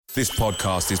This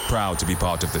podcast is proud to be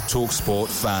part of the TalkSport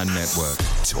Fan Network.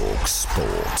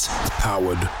 TalkSport.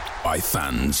 Powered by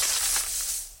fans.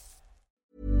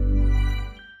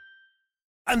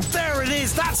 And there it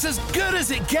is, that's as good as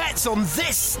it gets on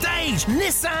this stage.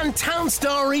 Nissan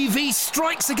Townstar EV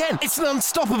strikes again. It's an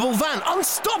unstoppable van,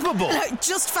 unstoppable.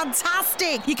 Just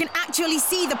fantastic. You can actually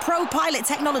see the ProPilot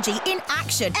technology in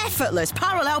action. Effortless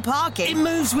parallel parking. It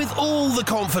moves with all the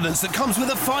confidence that comes with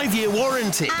a 5-year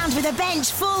warranty. And with a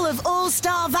bench full of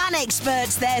all-star van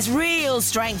experts, there's real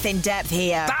strength in depth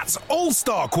here. That's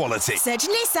all-star quality. Search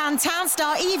Nissan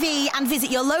Townstar EV and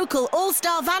visit your local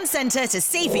all-star van centre to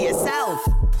see for yourself.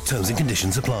 Terms and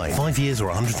conditions apply. 5 years or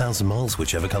 100,000 miles,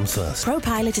 whichever comes first.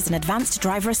 ProPilot is an advanced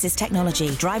driver assist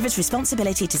technology. Driver's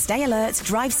responsibility to stay alert,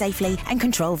 drive safely, and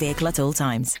control vehicle at all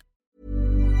times.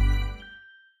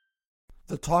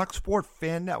 The TalkSport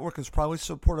Fan Network is proudly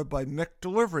supported by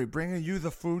McDelivery, bringing you the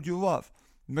food you love.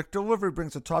 McDelivery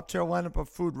brings a top-tier lineup of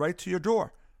food right to your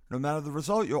door. No matter the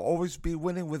result, you'll always be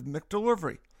winning with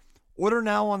McDelivery. Order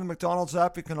now on the McDonald's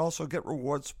app. You can also get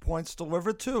rewards points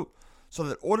delivered too, so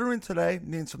that ordering today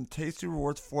means some tasty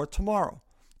rewards for tomorrow.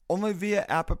 Only via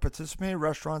app at participating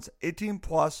restaurants. 18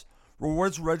 plus.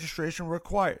 Rewards registration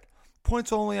required.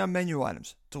 Points only on menu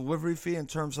items. Delivery fee and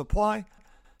terms apply.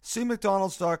 See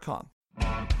McDonald's.com.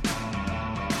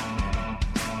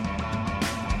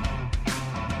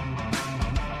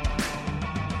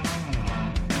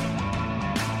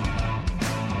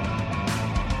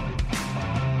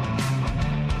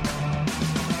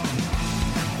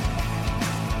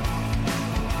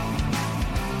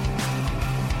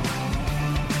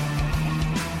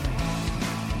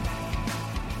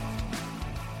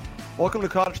 Welcome to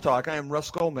Cottage Talk. I am Russ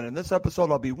Goldman. In this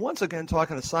episode, I'll be once again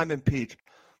talking to Simon Peach,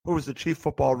 who is the chief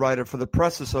football writer for the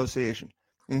Press Association,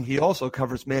 and he also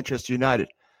covers Manchester United.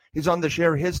 He's on to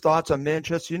share his thoughts on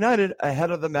Manchester United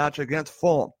ahead of the match against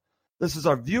Fulham. This is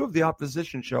our View of the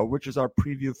Opposition show, which is our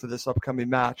preview for this upcoming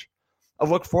match. I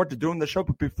look forward to doing the show,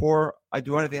 but before I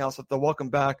do anything else, I have to welcome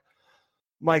back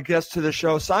my guest to the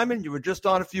show. Simon, you were just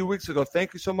on a few weeks ago.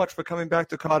 Thank you so much for coming back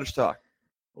to Cottage Talk.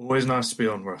 Always nice to be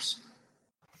on, Russ.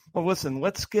 Well, listen,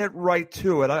 let's get right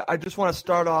to it. I just want to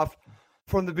start off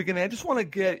from the beginning. I just want to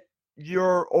get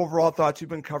your overall thoughts. You've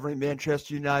been covering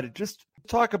Manchester United. Just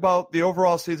talk about the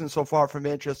overall season so far for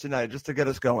Manchester United, just to get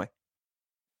us going.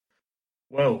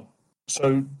 Well,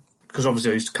 so because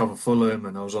obviously I used to cover Fulham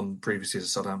and I was on previously as a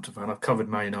Southampton fan. I've covered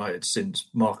Man United since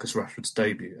Marcus Rashford's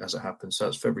debut, as it happens. So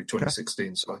that's February 2016.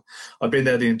 Okay. So I've been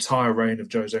there the entire reign of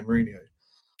Jose Mourinho.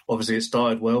 Obviously, it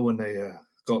started well when they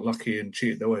got lucky and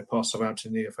cheated their way past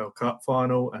Southampton in the EFL Cup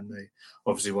final, and they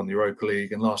obviously won the Europa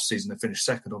League, and last season they finished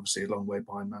second, obviously a long way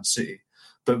behind Man City.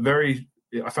 But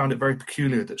I found it very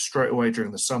peculiar that straight away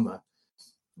during the summer,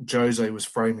 Jose was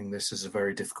framing this as a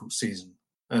very difficult season.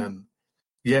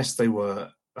 Yes, they were,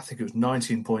 I think it was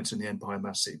 19 points in the end behind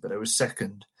Man City, but they were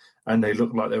second, and they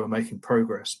looked like they were making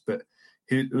progress. But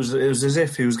it was as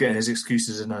if he was getting his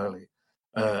excuses in early.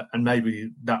 And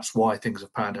maybe that's why things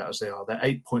have panned out as they are. They're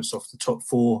 8 points off the top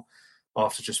four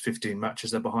after just 15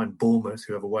 matches. They're behind Bournemouth,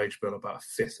 who have a wage bill about a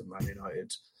fifth of Man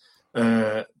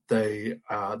United.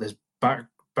 There's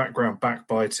background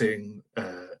backbiting.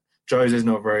 Jose's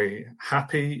not very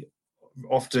happy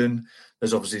often.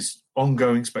 There's obviously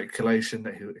ongoing speculation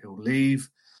that he'll leave.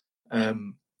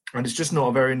 And it's just not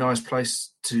a very nice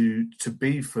place to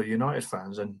be for United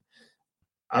fans. And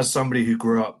as somebody who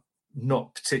grew up,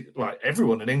 not particular, like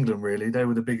everyone in England, really, they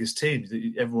were the biggest team.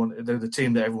 They're the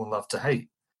team that everyone loved to hate.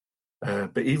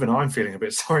 But even I'm feeling a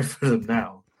bit sorry for them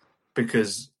now,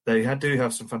 because they do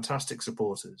have some fantastic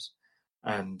supporters,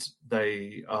 and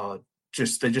they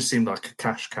just seem like a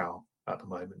cash cow at the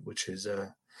moment, which is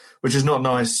not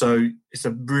nice. So it's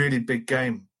a really big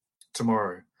game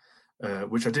tomorrow,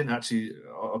 which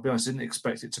I'll be honest, didn't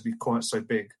expect it to be quite so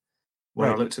big when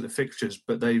I looked at the fixtures,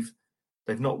 but they've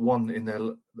not won in their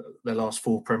last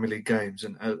four Premier League games,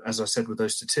 and as I said, with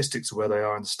those statistics of where they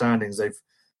are in the standings, they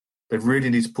really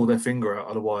need to pull their finger out.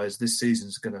 Otherwise, this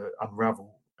season's going to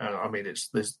unravel. I mean,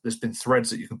 there's been threads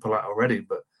that you can pull out already,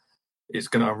 but it's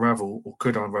going to unravel, or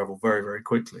could unravel, very, very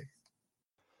quickly.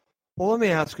 Well, let me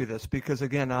ask you this, because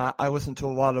again, I listen to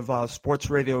a lot of sports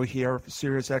radio here,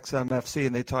 Sirius XM FC,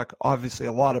 and they talk obviously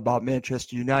a lot about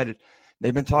Manchester United.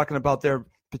 They've been talking about their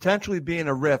potentially being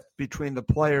a rift between the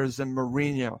players and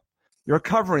Mourinho. You're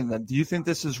covering them. Do you think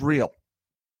this is real?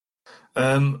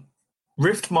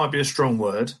 Rift might be a strong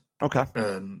word. Okay.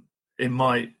 It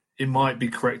might be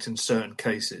correct in certain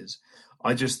cases.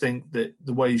 I just think that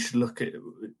the way you should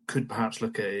could perhaps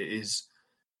look at it, is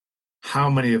how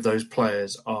many of those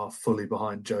players are fully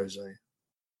behind Jose.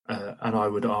 And I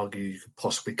would argue you could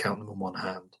possibly count them on one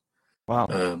hand.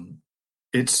 Wow.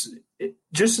 It's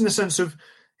just in the sense of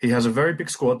he has a very big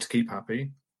squad to keep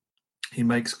happy. He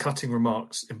makes cutting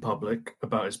remarks in public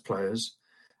about his players.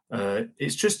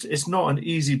 It's not an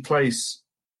easy place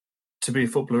to be a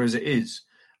footballer as it is.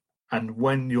 And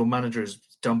when your manager is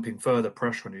dumping further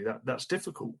pressure on you, that's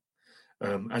difficult,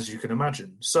 as you can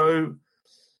imagine. So,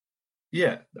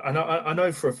 yeah, I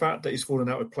know for a fact that he's fallen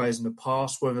out with players in the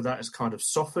past, whether that has kind of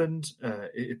softened.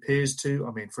 It appears to.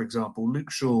 I mean, for example,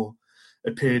 Luke Shaw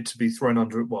appeared to be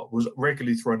was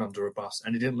regularly thrown under a bus,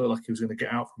 and he didn't look like he was going to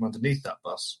get out from underneath that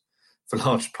bus for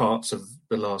large parts of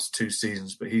the last 2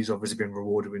 seasons, but he's obviously been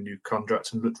rewarded with new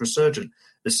contracts and looked resurgent.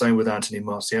 The same with Anthony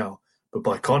Martial. But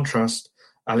by contrast,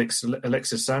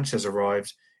 Alexis Sanchez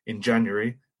arrived in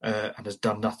January and has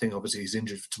done nothing. Obviously, he's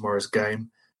injured for tomorrow's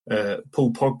game.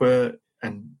 Paul Pogba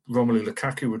and Romelu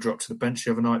Lukaku were dropped to the bench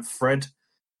the other night. Fred,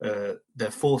 their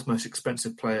 4th most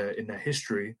expensive player in their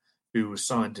history, who was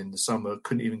signed in the summer,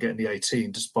 couldn't even get in the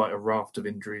 18 despite a raft of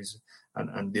injuries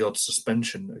and the odd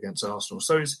suspension against Arsenal.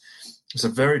 So it's a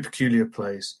very peculiar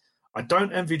place. I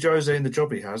don't envy Jose in the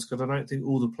job he has, because I don't think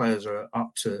all the players are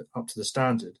up to the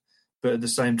standard. But at the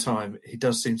same time, he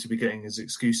does seem to be getting his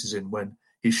excuses in when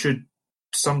he should.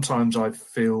 Sometimes I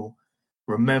feel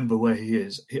remember where he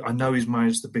is. I know he's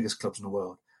managed the biggest clubs in the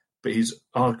world, but he's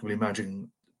arguably managing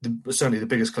certainly the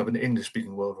biggest club in the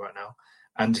English-speaking world right now.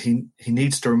 And he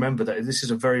needs to remember that this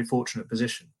is a very fortunate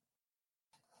position.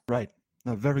 Right.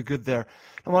 No, very good there.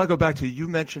 I want to go back to, you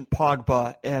mentioned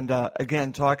Pogba, and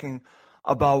again, talking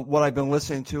about what I've been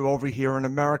listening to over here in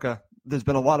America, there's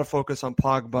been a lot of focus on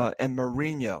Pogba and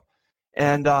Mourinho.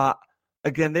 And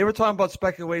again, they were talking about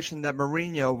speculation that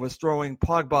Mourinho was throwing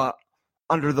Pogba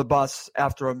under the bus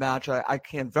after a match. I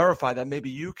can't verify that.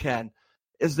 Maybe you can.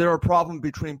 Is there a problem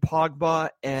between Pogba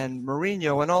and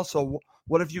Mourinho? And also,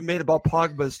 what have you made about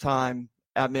Pogba's time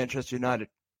at Manchester United?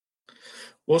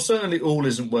 Well, certainly all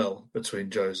isn't well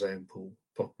between Jose and Paul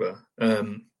Pogba.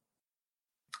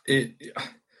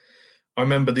 I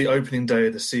remember the opening day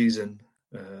of the season,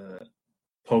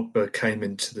 Pogba came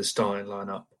into the starting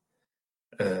lineup,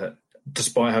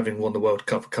 despite having won the World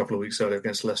Cup a couple of weeks earlier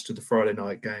against Leicester, the Friday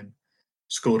night game,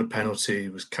 scored a penalty,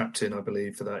 was captain, I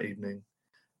believe, for that evening.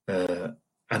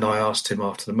 And I asked him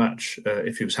after the match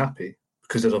if he was happy,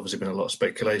 because there's obviously been a lot of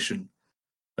speculation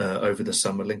over the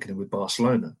summer linking him with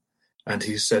Barcelona. And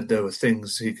he said there were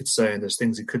things he could say and there's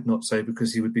things he could not say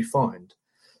because he would be fined.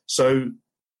 So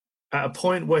at a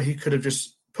point where he could have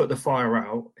just put the fire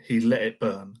out, he let it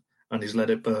burn, and he's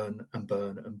let it burn and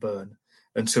burn and burn,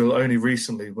 until only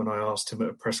recently when I asked him at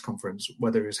a press conference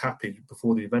whether he was happy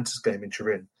before the Juventus game in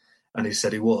Turin, and he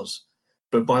said he was.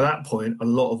 But by that point, a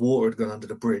lot of water had gone under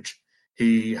the bridge.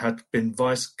 He had been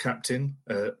vice-captain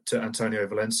to Antonio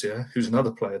Valencia, who's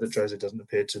another player that Jose doesn't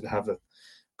appear to have a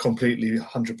completely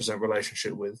 100%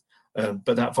 relationship with.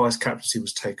 But that vice-captaincy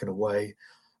was taken away.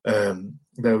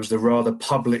 There was the rather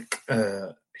public,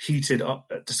 heated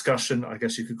discussion, I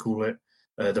guess you could call it,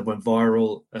 that went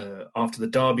viral after the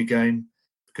Derby game,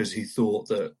 because he thought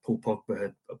that Paul Pogba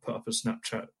had put up a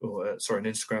Snapchat an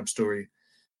Instagram story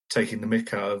taking the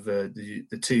mick out of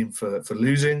the team for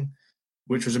losing,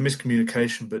 which was a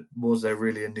miscommunication. But was there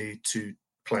really a need to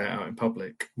play it out in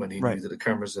public when he knew that the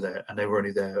cameras are there, and they were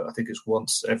only there, I think it's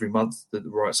once every month that the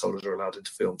rights holders are allowed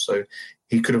into film. So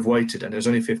he could have waited, and it was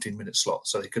only a 15-minute slot,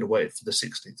 so he could have waited for the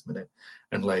 16th minute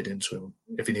and laid into him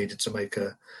if he needed to make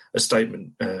a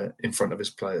statement in front of his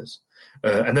players.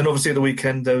 And then obviously at the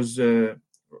weekend there was the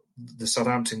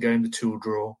Southampton game, the 2-2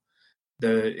 draw.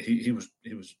 He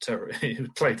was terrible. He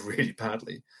played really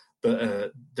badly,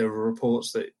 but there were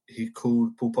reports that he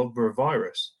called Paul Pogba a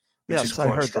virus, which is quite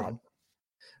I heard strong. that.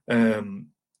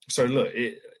 So look,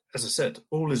 as I said,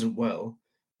 all isn't well.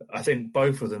 I think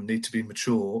both of them need to be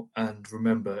mature and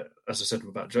remember, as I said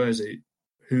about Jose,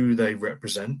 who they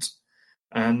represent,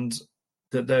 and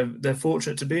that they're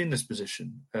fortunate to be in this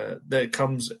position. There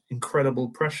comes incredible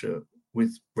pressure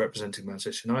with representing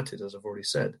Manchester United, as I've already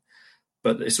said,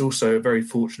 but it's also a very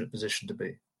fortunate position to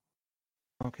be.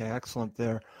 Okay, excellent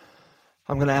there.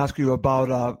 I'm going to ask you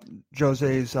about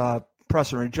Jose's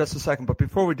presser in just a second, but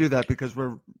before we do that, because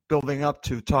we're building up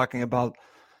to talking about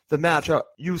the match,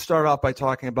 you start off by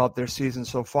talking about their season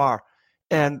so far.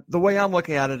 And the way I'm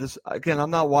looking at it is, again,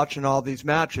 I'm not watching all these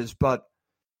matches, but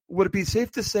would it be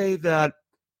safe to say that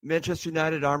Manchester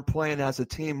United aren't playing as a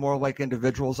team, more like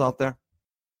individuals out there?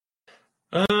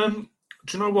 Do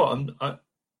you know what? I'm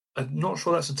not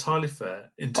sure that's entirely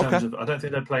fair in terms of, I don't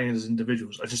think they're playing as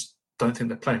individuals. I just don't think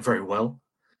they're playing very well.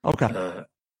 Okay.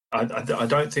 I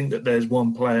don't think that there's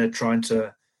one player trying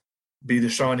to be the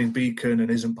shining beacon and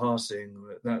isn't passing.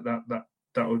 That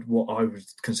what I would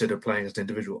consider playing as an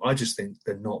individual. I just think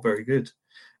they're not very good.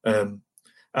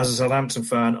 As a Southampton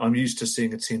fan, I'm used to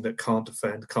seeing a team that can't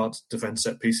defend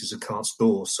set pieces and can't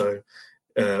score. So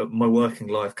my working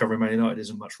life covering Man United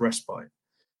isn't much respite.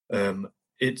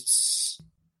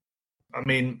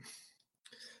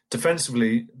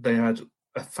 Defensively, they had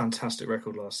a fantastic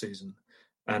record last season.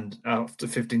 And after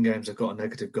 15 games, they've got a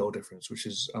negative goal difference, which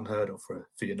is unheard of for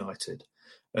United.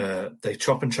 They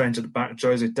chop and change at the back.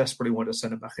 Jose desperately wanted a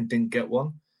centre-back and didn't get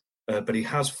one. But he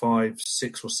has 5,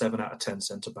 6 or 7 out of 10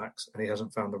 centre-backs, and he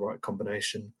hasn't found the right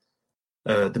combination.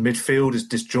 The midfield is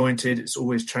disjointed. It's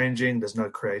always changing. There's no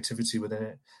creativity within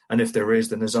it. And if there is,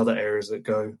 then there's other areas that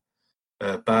go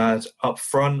bad. Up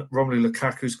front, Romelu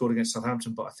Lukaku scored against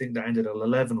Southampton, but I think that ended an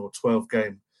 11 or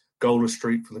 12-game goalless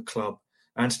streak for the club.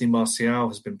 Anthony Martial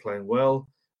has been playing well,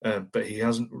 but he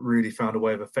hasn't really found a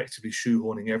way of effectively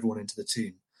shoehorning everyone into the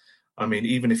team. I mean,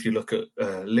 even if you look at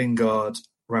Lingard,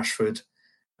 Rashford,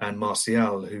 and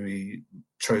Martial, who he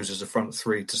chose as a front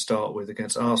three to start with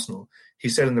against Arsenal, he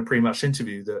said in the pre-match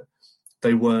interview that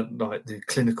they weren't like the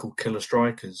clinical killer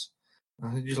strikers.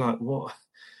 And you're like, what?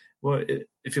 Well,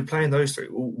 if you're playing those three,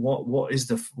 what is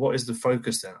the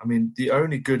focus then? I mean, the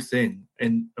only good thing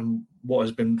in what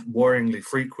has been worryingly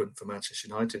frequent for Manchester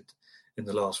United in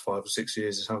the last 5 or 6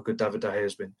 years is how good David De Gea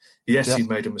has been. Yes, he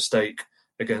made a mistake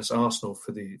against Arsenal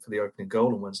for the opening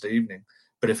goal on Wednesday evening.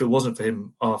 But if it wasn't for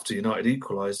him after United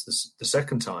equalised the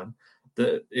second time,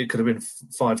 that it could have been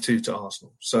 5-2 to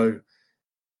Arsenal. So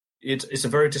it's a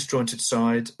very disjointed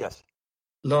side. Yes.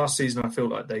 Last season, I feel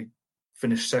like they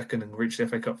finished second and reached the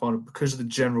FA Cup final because of the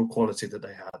general quality that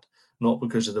they had, not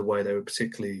because of the way they were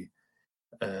particularly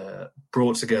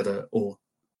brought together or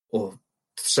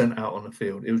sent out on the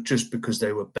field. It was just because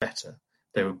they were better.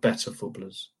 They were better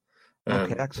footballers.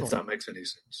 Okay, excellent. If that makes any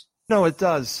sense. No, it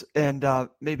does. And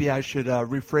maybe I should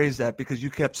rephrase that because you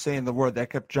kept saying the word that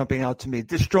kept jumping out to me.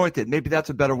 Disjointed. Maybe that's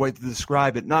a better way to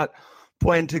describe it. Not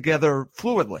playing together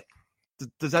fluidly.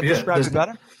 Does that describe it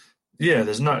better? Yeah,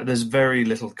 there's very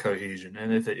little cohesion.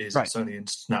 And if it is, It's only in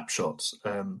snapshots.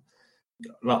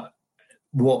 What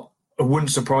it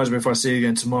wouldn't surprise me if I see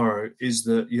again tomorrow is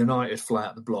that United fly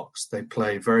out the blocks. They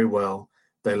play very well.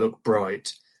 They look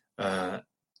bright. And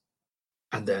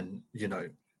then,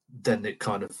 then it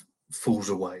kind of falls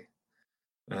away.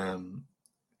 And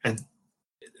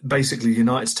basically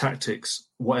United's tactics,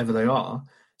 whatever they are,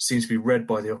 seems to be read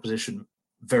by the opposition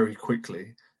very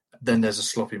quickly. Then there's a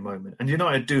sloppy moment. And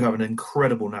United do have an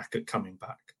incredible knack at coming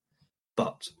back,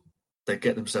 but they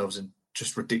get themselves in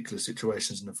just ridiculous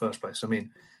situations in the first place. I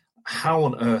mean, how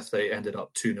on earth they ended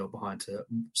up 2-0 behind to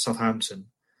Southampton?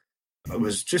 It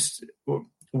was just...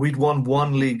 We'd won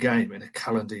one league game in a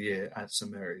calendar year at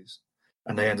St Mary's,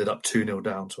 and they ended up 2-0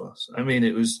 down to us. I mean,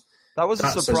 that was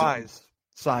a surprise,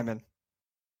 Simon.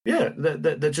 Yeah,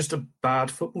 they're just a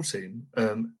bad football team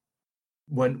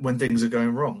when things are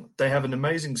going wrong. They have an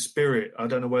amazing spirit. I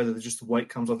don't know whether just the weight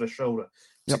comes off their shoulder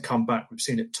to come back. We've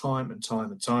seen it time and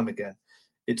time and time again.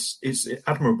 It's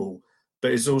admirable,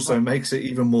 but it also makes it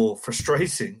even more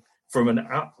frustrating from an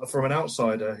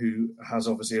outsider who has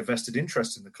obviously a vested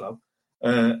interest in the club.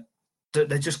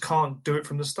 They just can't do it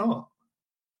from the start.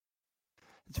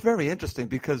 It's very interesting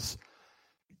because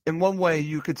in one way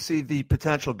you could see the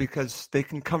potential because they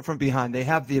can come from behind. They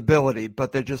have the ability,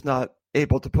 but they're just not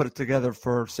able to put it together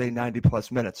for, say, 90-plus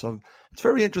minutes. So it's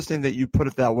very interesting that you put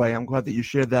it that way. I'm glad that you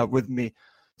shared that with me.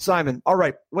 Simon, all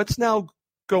right, let's now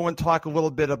go and talk a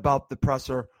little bit about the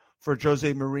presser for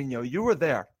Jose Mourinho. You were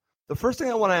there. The first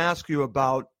thing I want to ask you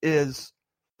about is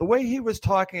the way he was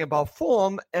talking about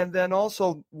Fulham and then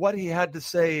also what he had to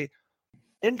say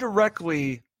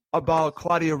indirectly about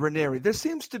Claudio Ranieri. There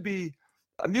seems to be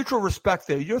a mutual respect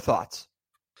there. Your thoughts?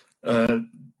 There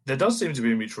does seem to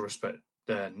be a mutual respect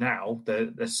there now.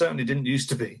 There certainly didn't used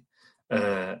to be.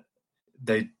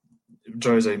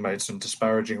 Jose made some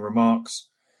disparaging remarks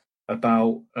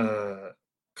about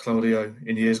Claudio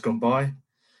in years gone by.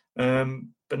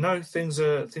 But no, things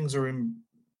are in...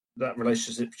 That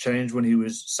relationship changed when he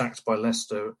was sacked by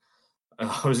Leicester.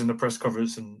 I was in the press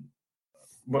conference and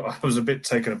I was a bit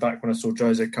taken aback when I saw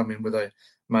Jose come in with a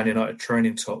Man United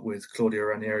training top with Claudio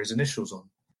Ranieri's initials on,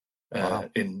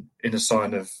 in a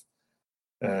sign of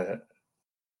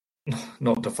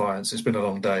not defiance. It's been a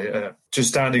long day.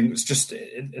 Just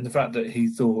in the fact that he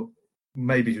thought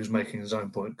maybe he was making his own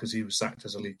point because he was sacked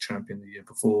as a league champion the year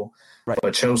before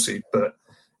by Chelsea, but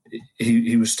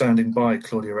he was standing by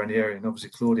Claudio Ranieri, and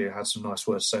obviously Claudio had some nice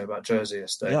words to say about Jose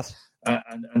yesterday. Yes.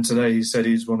 And today he said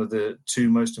he's one of the 2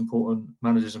 most important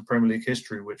managers in Premier League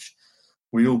history, which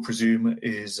we all presume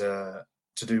is to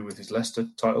do with his Leicester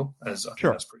title, as I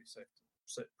think that's pretty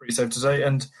pretty safe to say.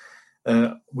 And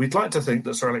we'd like to think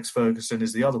that Sir Alex Ferguson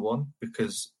is the other one,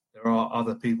 because there are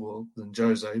other people than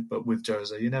Jose, but with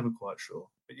Jose, you're never quite sure.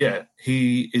 But yeah,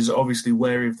 he is obviously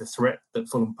wary of the threat that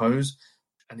Fulham pose,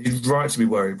 and he's right to be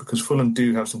worried because Fulham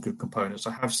do have some good components.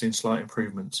 I have seen slight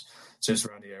improvements since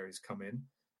Ranieri's come in.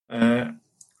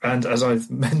 And as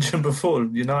I've mentioned before,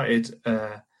 United,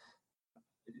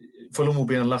 Fulham will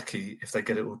be unlucky if they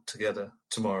get it all together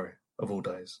tomorrow, of all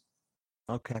days.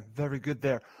 Okay, very good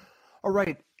there. All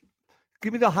right,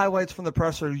 give me the highlights from the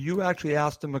presser. You actually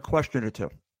asked him a question or two.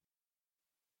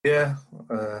 Yeah,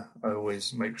 I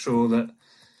always make sure that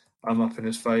I'm up in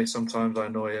his face. Sometimes I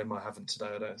annoy him. I haven't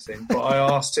today, I don't think. But I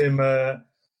asked him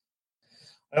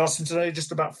today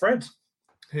just about Fred,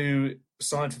 who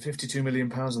signed for £52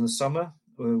 million in the summer,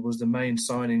 was the main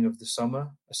signing of the summer,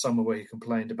 a summer where he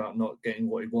complained about not getting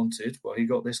what he wanted. Well, he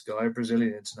got this guy, a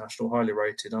Brazilian international, highly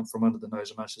rated, from under the nose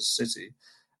of Manchester City,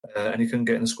 and he couldn't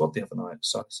get in the squad the other night.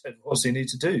 So I said, what does he need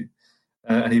to do?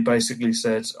 And he basically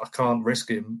said, I can't risk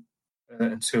him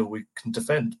until we can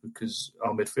defend, because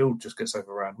our midfield just gets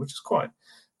overrun, which is quite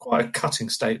a cutting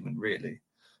statement, really.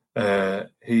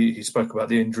 He spoke about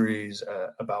the injuries,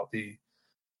 about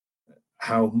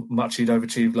how much he'd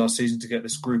overachieved last season to get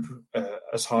this group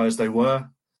as high as they were.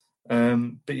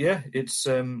 But yeah, it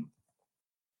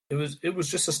was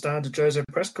just a standard Jose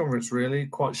press conference, really.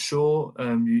 Quite sure.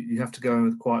 You have to go in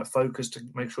with quite a focus to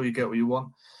make sure you get what you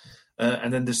want.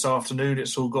 And then this afternoon,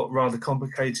 it's all got rather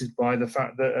complicated by the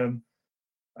fact that.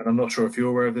 And I'm not sure if you're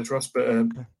aware of this, Ross, but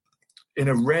in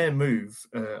a rare move,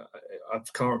 I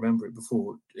can't remember it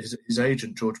before, his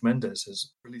agent, George Mendes,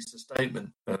 has released a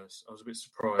statement. I was a bit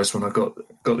surprised when I got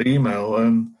the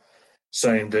email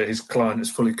saying that his client is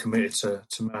fully committed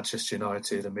to Manchester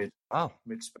United amid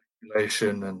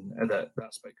speculation, and that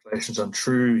speculation is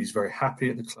untrue. He's very happy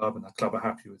at the club, and the club are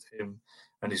happy with him,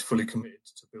 and he's fully committed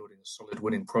to building a solid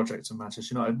winning project at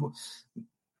Manchester United.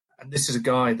 And this is a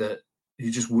guy that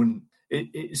you just wouldn't...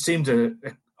 It seemed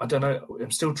I don't know,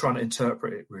 I'm still trying to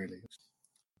interpret it, really.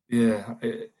 Yeah,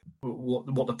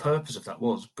 what the purpose of that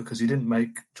was, because he didn't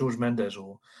make, George Mendes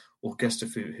or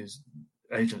Gestafu, his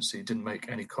agency, didn't make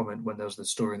any comment when there was the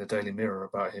story in the Daily Mirror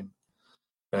about him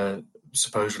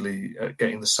supposedly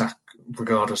getting the sack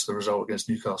regardless of the result against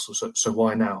Newcastle. So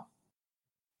why now?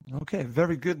 Okay,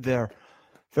 very good there.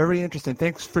 Very interesting.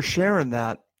 Thanks for sharing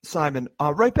that, Simon.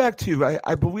 Right back to you.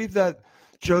 I believe that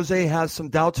Jose has some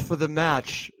doubts for the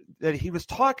match, that he was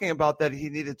talking about, that he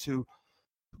needed to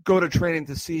go to training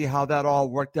to see how that all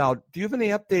worked out. Do you have any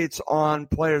updates on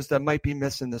players that might be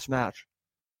missing this match?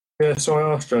 Yeah, so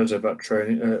I asked Jose about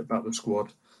training, about the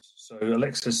squad. So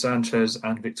Alexis Sanchez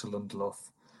and Victor Lindelof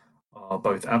are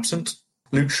both absent.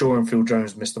 Luke Shaw and Phil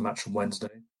Jones missed the match on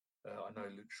Wednesday. I know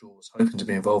Luke Shaw was hoping to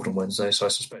be involved on Wednesday, so I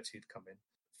suspect he'd come in.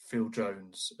 Phil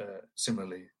Jones,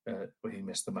 similarly, he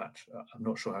missed the match. I'm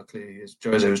not sure how clear he is.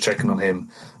 Jose was checking on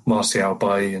him. Martial,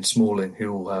 Bailly and Smalling,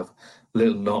 who all have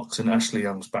little knocks, and Ashley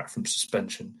Young's back from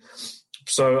suspension.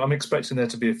 So I'm expecting there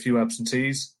to be a few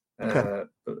absentees, but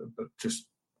just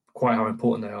quite how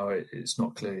important they are, it's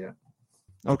not clear yet.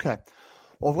 Okay.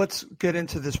 Well, let's get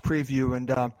into this preview.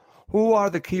 And who are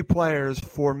the key players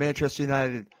for Manchester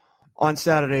United on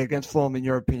Saturday against Fulham, in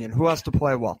your opinion? Who has to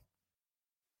play well?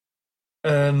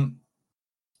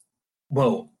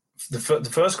 Well, the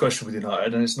first question with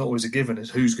United, and it's not always a given,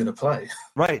 is who's going to play.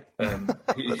 Right. That's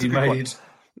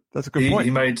a good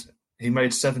point. He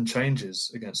made 7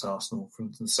 changes against Arsenal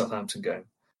from the Southampton game,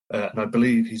 and I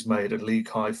believe he's made a league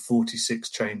high 46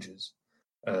 changes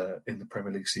in the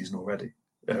Premier League season already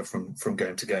from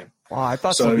game to game. Wow, I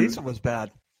thought Sabitzer was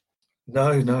bad.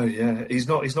 No, yeah, he's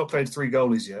not played 3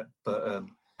 goalies yet, but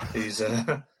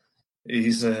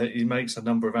he makes a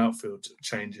number of outfield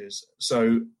changes.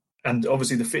 So, and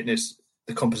obviously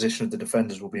the composition of the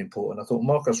defenders will be important. I thought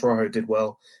Marcos Rojo did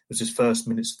well. It was his first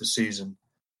minutes of the season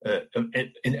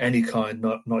in any kind,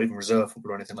 not even reserve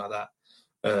football or anything like that,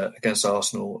 against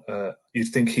Arsenal. You'd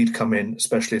think he'd come in,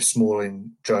 especially if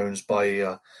Smalling, Jones, Bailly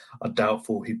are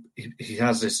doubtful. He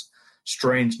has this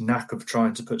strange knack of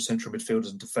trying to put central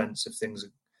midfielders in defence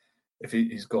if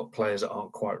he's got players that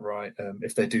aren't quite right.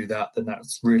 If they do that, then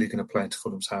that's really going to play into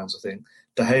Fulham's hands, I think.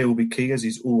 De Gea will be key, as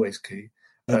he's always key.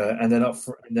 And then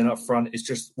up front, it's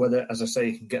just whether, as I say,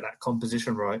 he can get that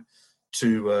composition right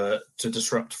to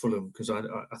disrupt Fulham, because I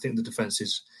think the defence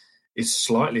is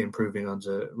slightly improving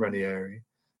under Ranieri.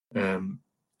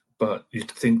 But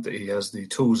you'd think that he has the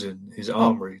tools in his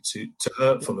armoury to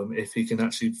hurt Fulham if he can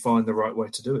actually find the right way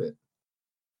to do it.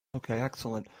 Okay,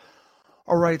 excellent.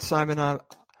 All right, Simon, I'm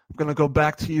going to go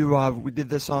back to you. We did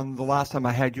this on the last time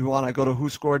I had you on. I go to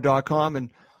whoscored.com,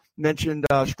 and mentioned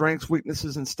strengths,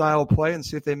 weaknesses, and style of play, and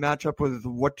see if they match up with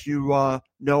what you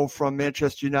know from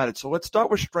Manchester United. So let's start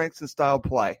with strengths and style of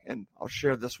play, and I'll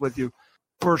share this with you.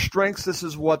 For strengths, this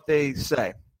is what they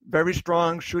say. Very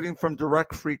strong, shooting from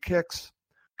direct free kicks,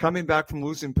 coming back from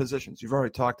losing positions. You've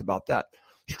already talked about that.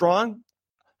 Strong,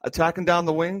 attacking down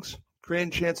the wings,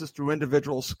 creating chances through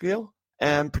individual skill,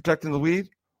 and protecting the lead.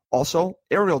 Also,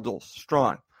 aerial duels,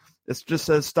 strong. This just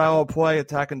says style of play,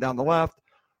 attacking down the left,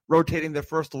 rotating their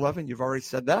first 11, you've already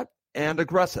said that, and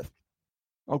aggressive.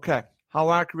 Okay,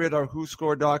 how accurate are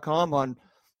WhoScored.com on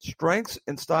strengths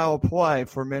and style of play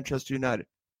for Manchester United?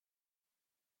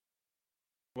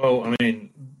 Well, I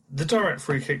mean, the direct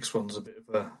free kicks one's a bit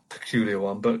of a peculiar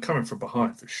one, but coming from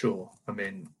behind for sure. I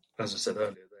mean, as I said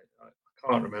earlier, I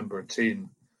can't remember a team.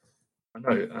 I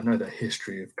know their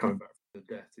history of coming back from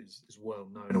the death is well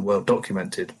known and well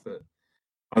documented, but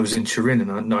I was in Turin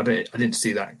and I didn't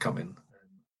see that coming.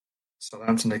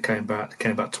 Southampton, they came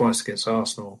back twice against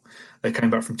Arsenal. They came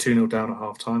back from 2-0 down at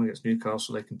half-time against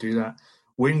Newcastle. They can do that.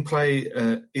 Wing play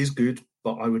is good,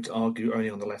 but I would argue only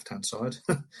on the left-hand side.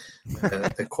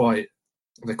 They're quite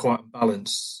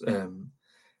unbalanced.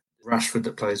 Rashford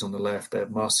that plays on the left, they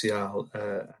have Martial,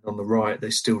 and on the right,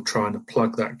 they're still trying to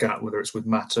plug that gap, whether it's with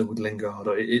Mata, with Lingard,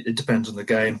 or it depends on the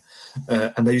game.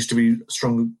 And they used to be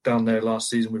strong down there last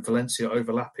season with Valencia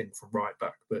overlapping from right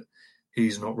back, but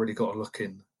he's not really got a look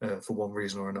in for one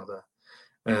reason or another.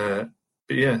 But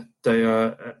yeah, they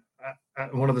are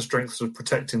one of the strengths of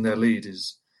protecting their lead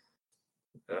is,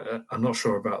 I'm not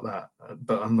sure about that,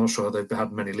 but I'm not sure they've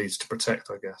had many leads to protect,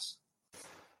 I guess.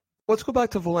 Let's go back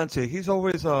to Valencia. He's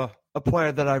always a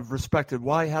player that I've respected.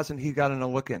 Why hasn't he gotten a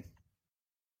look in?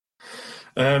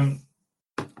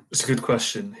 It's a good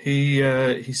question.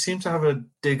 He seemed to have a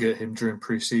dig at him during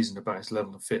pre-season about his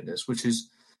level of fitness, which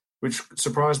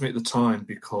surprised me at the time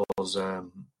because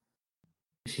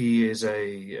he's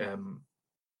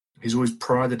always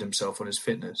prided himself on his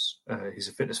fitness. He's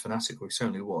a fitness fanatic, or he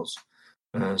certainly was.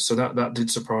 So that did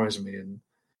surprise me, and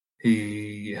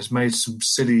he has made some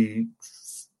silly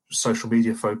social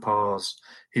media faux pas.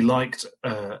 He liked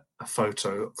a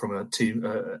photo from an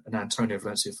Antonio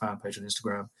Valencia fan page on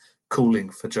Instagram calling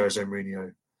for Jose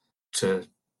Mourinho to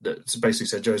basically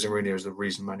said Jose Mourinho is the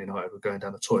reason Man United were going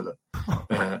down the toilet.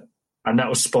 And that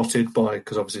was spotted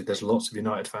because obviously there's lots of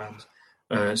United fans.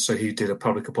 So he did a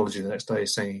public apology the next day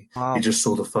saying he just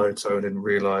saw the photo and didn't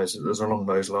realise it was along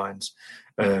those lines.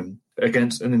 In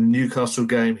the Newcastle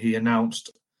game, he announced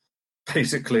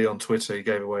basically on Twitter, he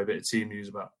gave away a bit of team news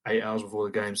about 8 hours before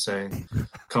the game saying,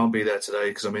 can't be there today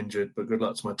because I'm injured, but good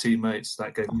luck to my teammates.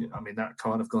 That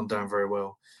can't have gone down very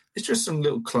well. It's just some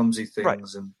little clumsy things.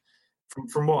 Right. And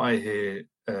from what I hear,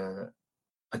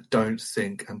 I don't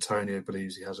think Antonio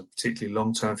believes he has a particularly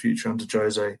long-term future under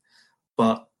Jose.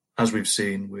 But as we've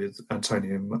seen with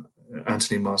Anthony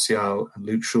Martial and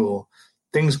Luke Shaw,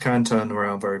 things can turn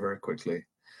around very, very quickly.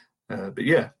 But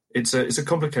yeah, it's a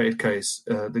complicated case.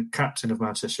 The captain of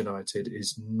Manchester United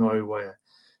is nowhere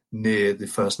near the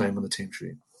first name on the team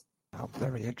sheet. Oh,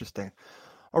 very interesting.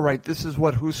 All right, this is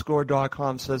what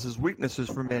WhoScored.com says is weaknesses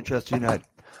for Manchester United.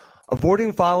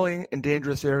 Avoiding fouling in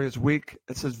dangerous areas, weak.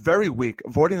 It says very weak.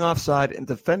 Avoiding offside and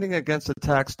defending against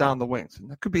attacks down the wings.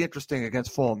 And that could be interesting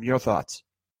against Fulham. Your thoughts?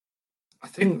 I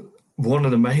think one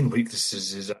of the main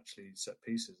weaknesses is actually set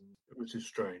pieces, which is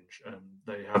strange.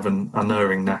 They have an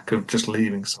unerring knack of just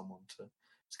leaving someone to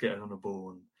get on a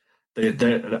ball.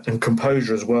 And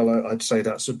composure as well, I'd say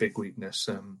that's a big weakness.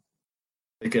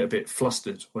 They get a bit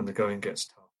flustered when the going gets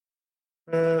tough.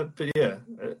 But yeah,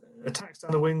 attacks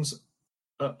down the wings,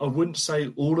 I wouldn't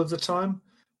say all of the time,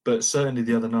 but certainly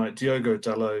the other night, Diogo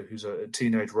Dalot, who's a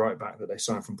teenage right-back that they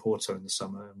signed from Porto in the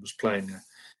summer and was playing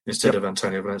instead of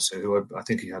Antonio Valencia, who I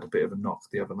think he had a bit of a knock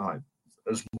the other night,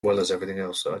 as well as everything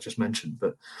else that I just mentioned.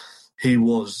 But they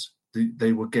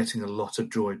were getting a lot of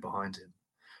joy behind him.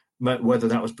 Whether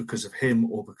that was because of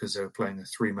him or because they were playing a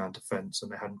three-man defence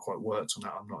and they hadn't quite worked on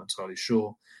that, I'm not entirely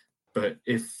sure. But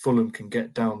if Fulham can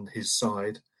get down his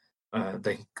side,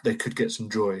 they could get some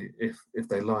joy if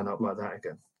they line up like that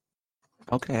again.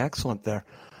 Okay, excellent there.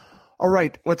 All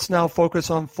right, let's now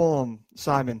focus on Fulham,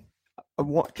 Simon. I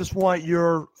just want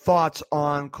your thoughts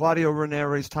on Claudio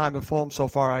Ranieri's time at Fulham so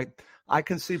far. I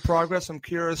can see progress. I'm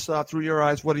curious through your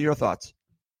eyes. What are your thoughts?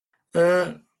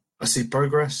 I see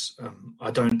progress.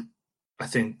 I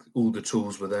think all the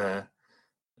tools were there,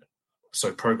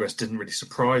 so progress didn't really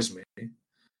surprise me.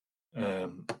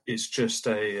 It's just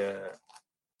when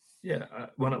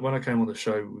I came on the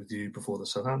show with you before the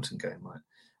Southampton game,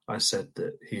 I said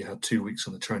that he had 2 weeks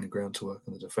on the training ground to work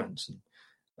on the defence, and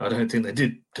I don't think they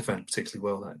did defend particularly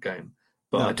well that game.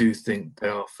 But I do think they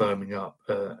are firming up.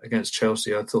 Against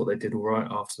Chelsea, I thought they did all right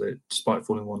despite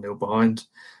falling 1-0 behind.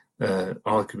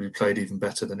 Arguably played even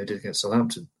better than they did against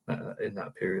Southampton in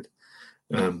that period.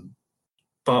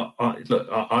 But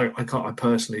I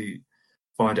personally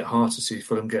find it hard to see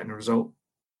Fulham getting a result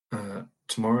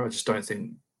tomorrow. I just don't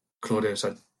think Claudio's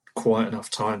had quite enough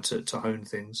time to hone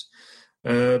things.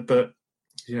 But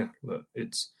yeah, look,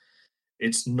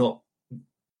 it's not.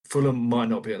 Fulham might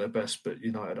not be at their best, but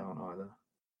United aren't either.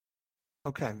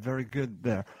 Okay, very good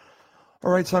there.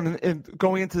 All right, Simon,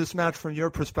 going into this match from your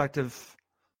perspective,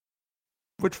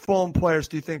 which Fulham players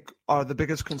do you think are the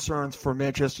biggest concerns for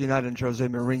Manchester United and Jose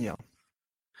Mourinho?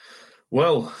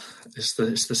 Well, it's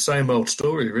the same old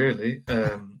story, really.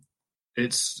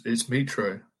 It's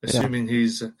Mitro. Assuming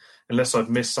he's, unless I've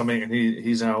missed something and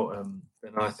he's out,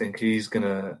 then I think he's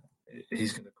gonna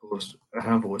cause a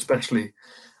handful. Especially,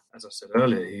 as I said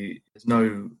earlier, there's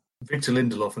no Victor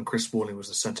Lindelof and Chris Smalling was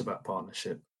the centre back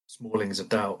partnership. Smalling is a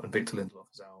doubt, and Victor Lindelof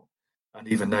is out, and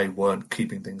even they weren't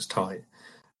keeping things tight.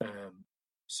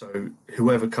 So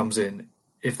whoever comes in,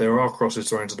 if there are crosses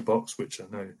thrown into the box, which I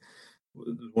know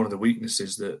one of the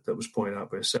weaknesses that was pointed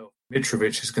out by yourself,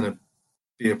 Mitrovic is going to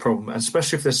be a problem, and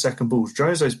especially if there's second balls.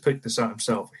 Jose's picked this out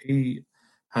himself. He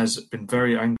has been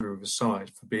very angry with his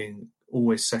side for being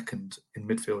always second in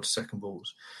midfield to second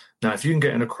balls. Now, if you can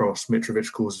get in a cross,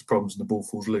 Mitrovic causes problems and the ball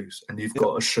falls loose, and you've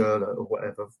got a Schürrle or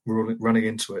whatever running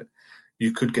into it,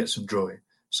 you could get some joy.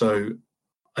 So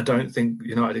I don't think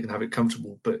United can have it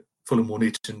comfortable, but Fulham will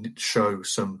need to show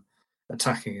some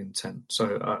attacking intent.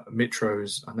 So Mitro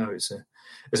is, I know it's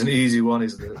an easy one.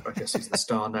 I guess he's the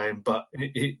star name, but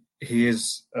he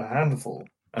is a handful,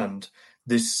 and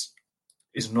this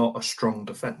is not a strong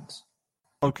defence.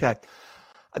 Okay.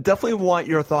 I definitely want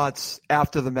your thoughts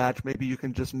after the match. Maybe you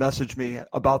can just message me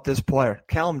about this player,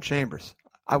 Callum Chambers.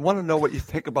 I want to know what you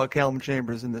think about Callum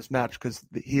Chambers in this match, because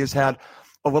he has had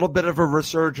a little bit of a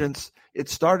resurgence. It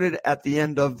started at the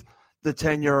end of the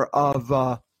tenure of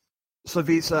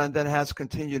Slavisa and then has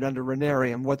continued under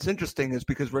Ranieri. And what's interesting is,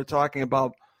 because we're talking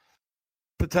about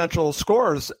potential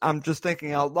scorers, I'm just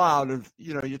thinking out loud of,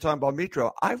 you're talking about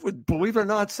Mitro. I would, believe it or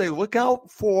not, say look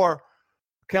out for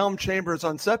Callum Chambers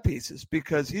on set pieces,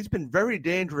 because he's been very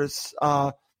dangerous,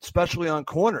 especially on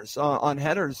corners, on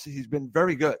headers. He's been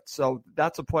very good. So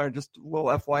that's a player, just a little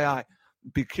FYI.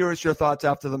 Be curious your thoughts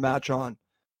after the match on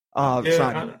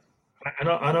Simon. And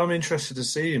I'm interested to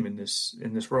see him in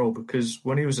this role, because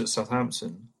when he was at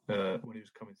Southampton, when he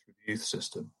was coming through the youth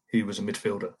system, he was a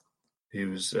midfielder. He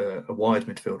was a wide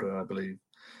midfielder, I believe,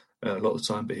 a lot of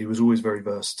the time, but he was always very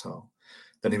versatile.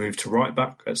 Then he moved to right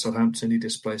back at Southampton. He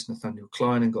displaced Nathaniel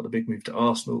Klein and got the big move to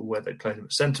Arsenal, where they played him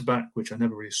at centre back, which I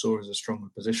never really saw as a stronger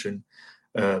position.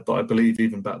 But I believe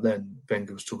even back then,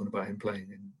 Wenger was talking about him playing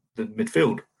in the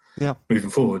midfield, moving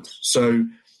forward. So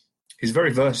he's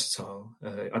very versatile.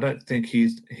 I don't think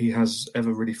he has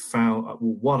ever really found. Well,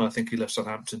 one, I think he left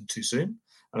Southampton too soon,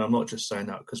 and I'm not just saying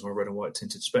that because of my red and white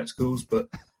tinted spectacles, but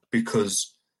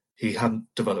because he hadn't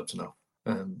developed enough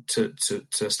to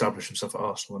establish himself at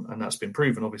Arsenal, and that's been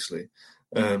proven, obviously.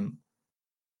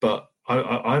 But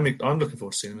I'm looking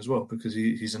forward to seeing him as well, because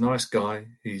he's a nice guy.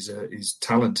 He's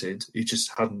talented. He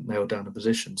just hadn't nailed down a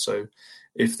position. So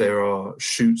if there are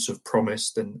shoots of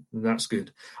promise, then that's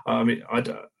good. I mean,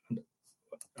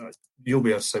 you'll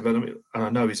be able to say, but and I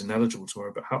know he's ineligible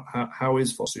tomorrow. But how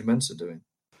is Fosu Mensah doing?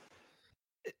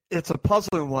 It's a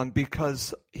puzzling one,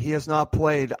 because he has not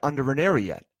played under Ranieri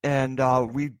yet, and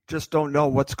we just don't know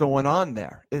what's going on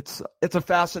there. It's a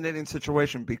fascinating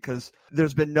situation, because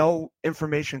there's been no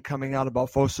information coming out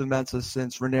about Fosu Mensah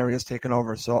since Ranieri has taken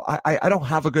over. So I don't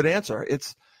have a good answer.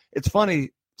 It's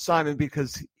funny, Simon,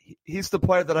 because he's the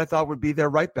player that I thought would be their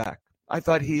right back. I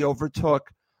thought he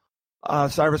overtook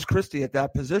Cyrus Christie at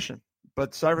that position,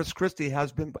 but Cyrus Christie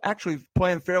has been actually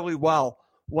playing fairly well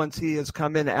once he has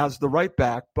come in as the right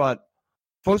back. But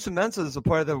Fosu Mensah is a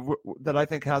player that I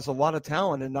think has a lot of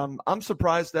talent, and I'm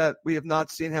surprised that we have not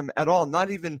seen him at all.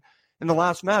 Not even in the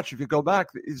last match. If you go back,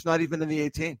 he's not even in the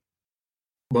 18.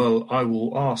 Well, I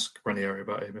will ask Ranieri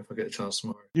about him if I get a chance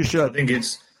tomorrow. You should. I think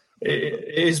it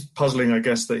is puzzling, I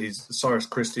guess, that he's Cyrus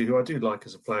Christie, who I do like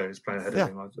as a player, who's playing ahead of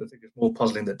him. I think it's more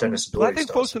puzzling that Dennis Odoi. But I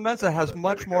think Fosu Mensah has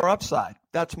much more upside.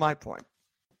 That's my point.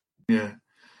 Yeah.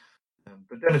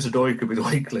 But Dennis Odoi could be the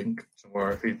weak link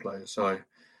somewhere if he plays. So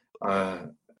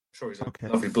I'm sure he's a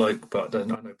lovely bloke, but I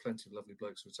know plenty of lovely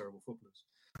blokes who are terrible footballers.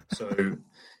 So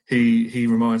he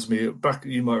reminds me, back,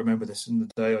 you might remember this in the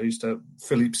day, I used to have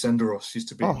Philippe Senderos used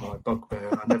to be my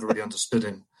bugbear. I never really understood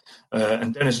him.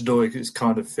 And Dennis Odoi is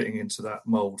kind of fitting into that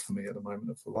mould for me at the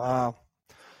moment. Wow.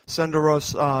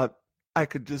 Senderos, I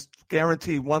could just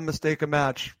guarantee one mistake a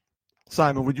match.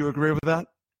 Simon, would you agree with that?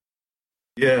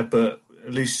 Yeah, but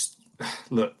at least,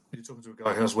 look, you're talking to a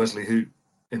guy who has Wesley Hoot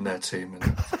in their team.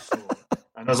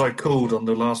 And as I called on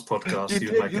the last podcast,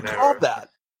 you called that.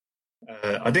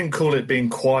 I didn't call it being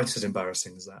quite as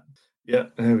embarrassing as that. Yeah,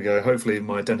 there we go. Hopefully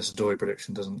my Dennis Adoy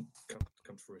prediction doesn't come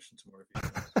to fruition tomorrow.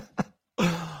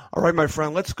 All right, my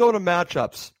friend, let's go to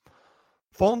matchups.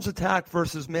 Fulham's attack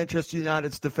versus Manchester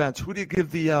United's defense. Who do you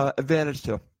give the advantage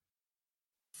to?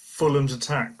 Fulham's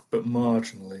attack, but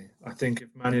marginally. I think if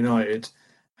Man United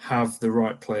have the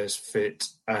right players fit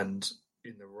and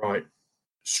in the right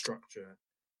structure,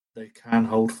 they can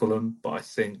hold Fulham. But I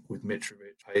think with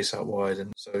Mitrovic pace out wide,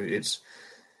 and so it's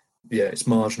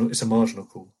marginal. It's a marginal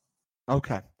call.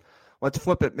 Okay, let's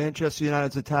flip it. Manchester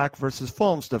United's attack versus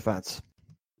Fulham's defense.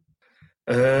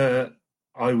 I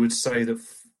would say that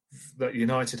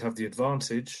United have the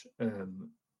advantage.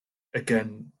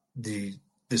 Again, the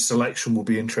selection will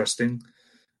be interesting.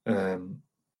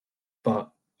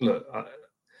 But look,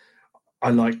 I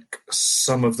like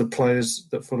some of the players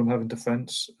that Fulham have in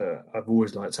defence. I've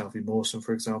always liked Alfie Mawson,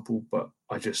 for example, but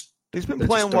he's been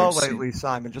playing well lately,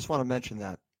 Simon. Just want to mention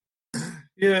that.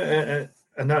 Yeah,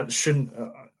 and that shouldn't.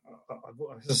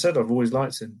 As I said, I've always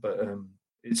liked him, but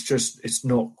it's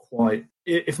not quite.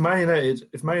 If Man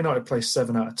United play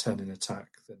 7 out of 10 in attack,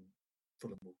 then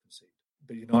Fulham will concede.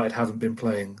 But United haven't been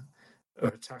playing or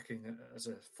attacking as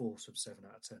a force of 7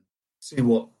 out of 10. See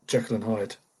what Jekyll and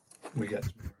Hyde we get.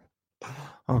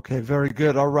 Okay, very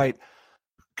good. All right.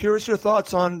 Curious your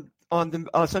thoughts on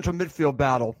the central midfield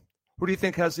battle. Who do you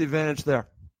think has the advantage there?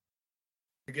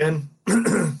 Again,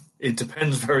 it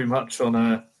depends very much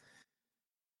on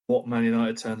what Man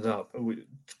United turns up.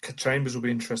 Chambers will be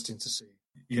interesting to see.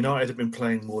 United have been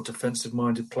playing more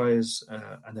defensive-minded players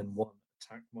and then one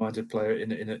attack-minded player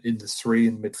in the three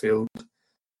in midfield.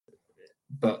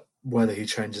 But whether he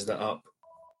changes that up,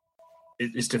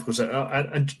 it's difficult to say.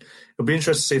 And it'll be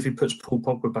interesting to see if he puts Paul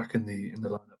Pogba back in the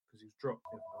lineup because he was dropped,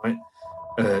 right?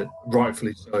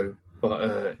 Rightfully so.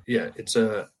 But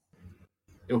it'll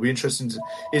be interesting to.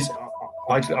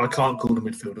 I can't call the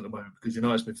midfield at the moment because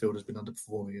United's midfield has been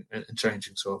underperforming and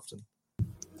changing so often.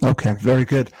 Okay, very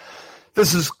good.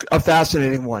 This is a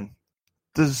fascinating one.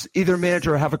 Does either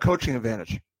manager have a coaching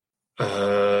advantage?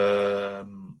 That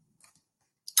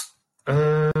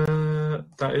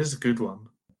is a good one.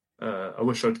 I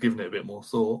wish I'd given it a bit more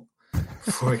thought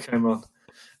before I came on.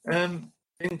 I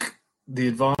think the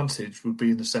advantage would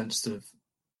be in the sense of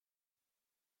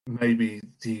maybe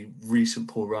the recent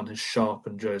poor run has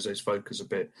sharpened Jose's focus a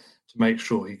bit to make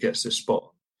sure he gets this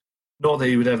spot. Not that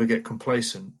he would ever get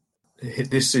complacent.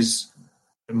 This is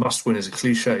a must-win is a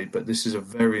cliche, but this is a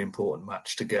very important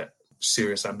match to get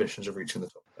serious ambitions of reaching the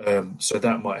top. So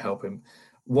that might help him.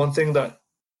 One thing that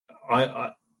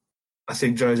I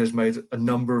think Jose's made a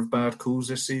number of bad calls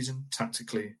this season,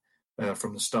 tactically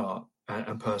from the start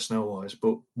and personnel-wise.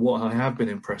 But what I have been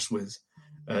impressed with,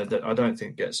 that I don't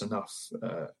think gets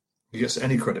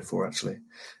any credit for, actually,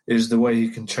 is the way he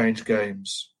can change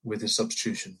games with his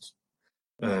substitutions,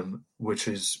 which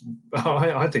is,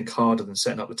 I think, harder than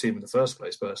setting up the team in the first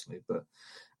place, personally. But,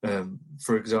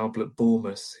 for example, at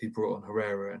Bournemouth, he brought on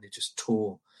Herrera and he just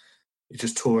tore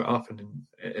it up, and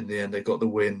in the end they got the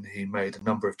win. He made a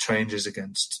number of changes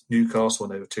against Newcastle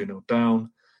when they were 2-0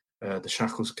 down. The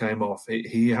shackles came off.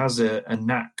 He has a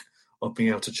knack of being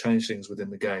able to change things within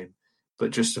the game,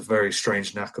 but just a very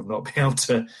strange knack of not being able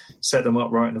to set them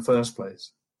up right in the first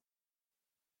place.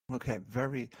 Okay,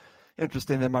 very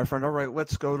interesting then, my friend. All right,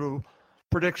 let's go to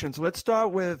predictions. Let's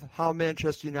start with how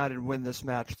Manchester United win this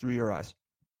match through your eyes.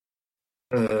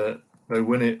 They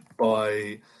win it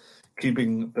by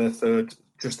keeping their third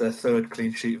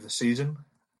clean sheet of the season,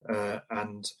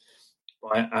 and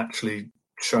by actually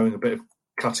showing a bit of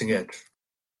cutting edge.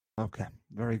 Okay,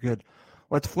 very good.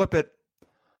 Let's flip it.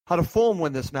 How do Fulham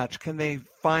win this match? Can they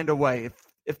find a way?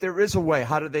 If there is a way,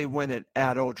 how do they win it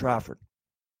at Old Trafford?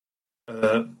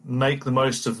 Make the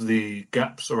most of the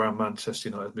gaps around Manchester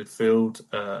United midfield.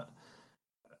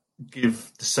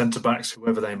 Give the centre-backs,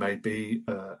 whoever they may be,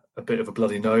 a bit of a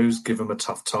bloody nose. Give them a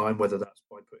tough time, whether that's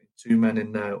by putting 2 men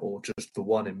in there or just the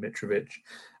one in Mitrovic.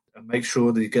 And make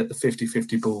sure that you get the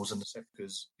 50-50 balls in the second,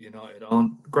 because United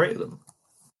aren't great at them.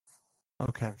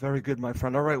 Okay, very good, my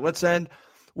friend. All right, let's end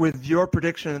with your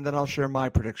prediction, and then I'll share my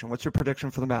prediction. What's your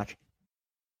prediction for the match?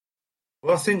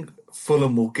 Well, I think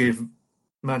Fulham will give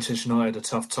Manchester United a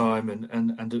tough time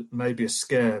and maybe a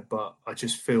scare, but I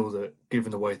just feel that, given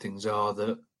the way things are,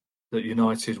 that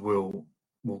United will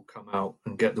come out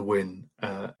and get the win,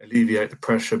 alleviate the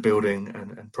pressure building,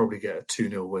 and probably get a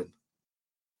 2-0 win.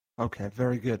 Okay,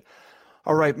 very good.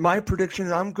 All right, my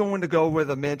prediction, I'm going to go with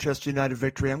a Manchester United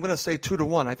victory. I'm going to say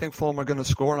 2-1. I think Fulham are going to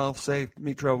score, and I'll say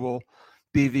Mitro will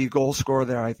be the goal scorer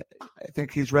there. I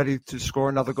think he's ready to score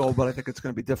another goal, but I think it's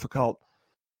going to be difficult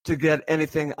to get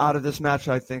anything out of this match.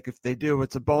 I think if they do,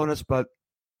 it's a bonus. But,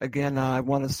 again, I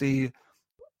want to see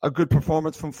a good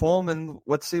performance from Fulham, and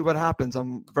let's see what happens.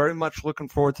 I'm very much looking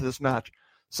forward to this match.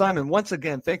 Simon, once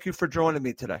again, thank you for joining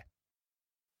me today.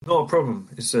 Not a problem.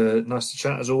 It's nice to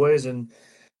chat as always, and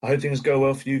I hope things go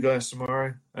well for you guys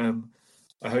tomorrow.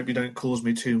 I hope you don't cause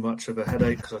me too much of a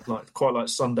headache because I'd quite like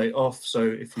Sunday off. So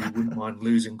if you wouldn't mind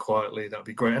losing quietly, that'd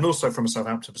be great. And also from a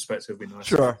Southampton perspective, it'd be nice.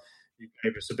 Sure. You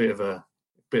gave us a bit of a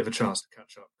chance to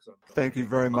catch up. Thank you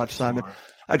very much, Simon.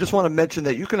 I just want to mention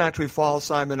that you can actually follow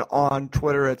Simon on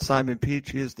Twitter at Simon Peach.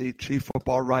 He is the chief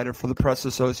football writer for the Press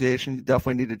Association. You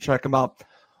definitely need to check him out.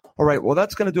 All right, well,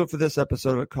 that's going to do it for this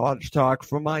episode of Cottage Talk.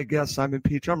 For my guest, Simon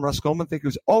Peach, I'm Russ Goldman. Thank you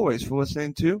as always for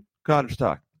listening to Cottage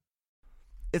Talk.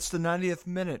 It's the 90th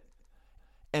minute,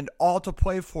 and all to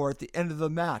play for at the end of the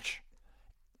match.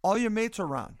 All your mates are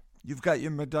around. You've got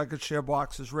your McNugget share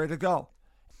boxes ready to go.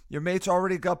 Your mates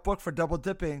already got booked for double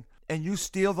dipping, and you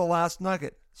steal the last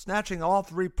nugget, snatching all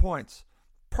 3 points.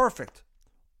 Perfect.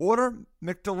 Order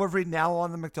McDelivery now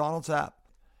on the McDonald's app.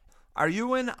 Are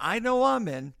you in? I know I'm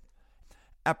in.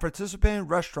 At participating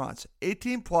restaurants,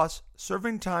 18 plus,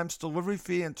 serving times, delivery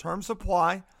fee, and terms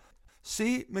apply.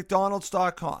 See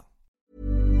McDonald's.com.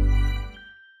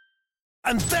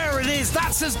 And there it is,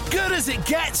 that's as good as it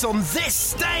gets on this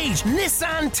stage.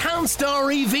 Nissan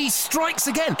Townstar EV strikes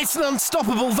again. It's an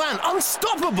unstoppable van,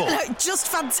 unstoppable. Just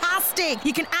fantastic.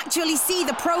 You can actually see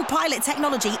the ProPilot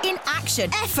technology in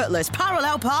action. Effortless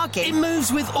parallel parking. It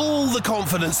moves with all the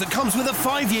confidence that comes with a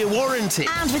 5-year warranty.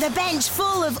 And with a bench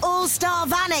full of all-star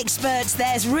van experts,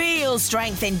 there's real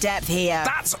strength in depth here.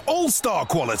 That's all-star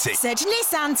quality. Search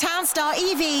Nissan Townstar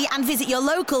EV and visit your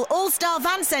local all-star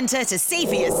van centre to see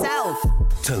for yourself.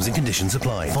 Terms and conditions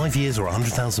apply. 5 years or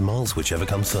 100,000 miles, whichever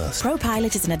comes first.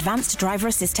 ProPilot is an advanced driver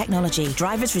assist technology.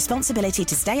 Driver's responsibility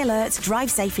to stay alert, drive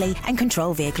safely, and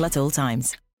control vehicle at all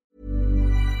times.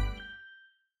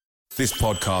 This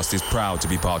podcast is proud to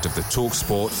be part of the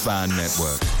TalkSport Fan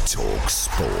Network.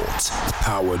 TalkSport.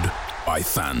 Powered by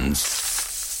fans.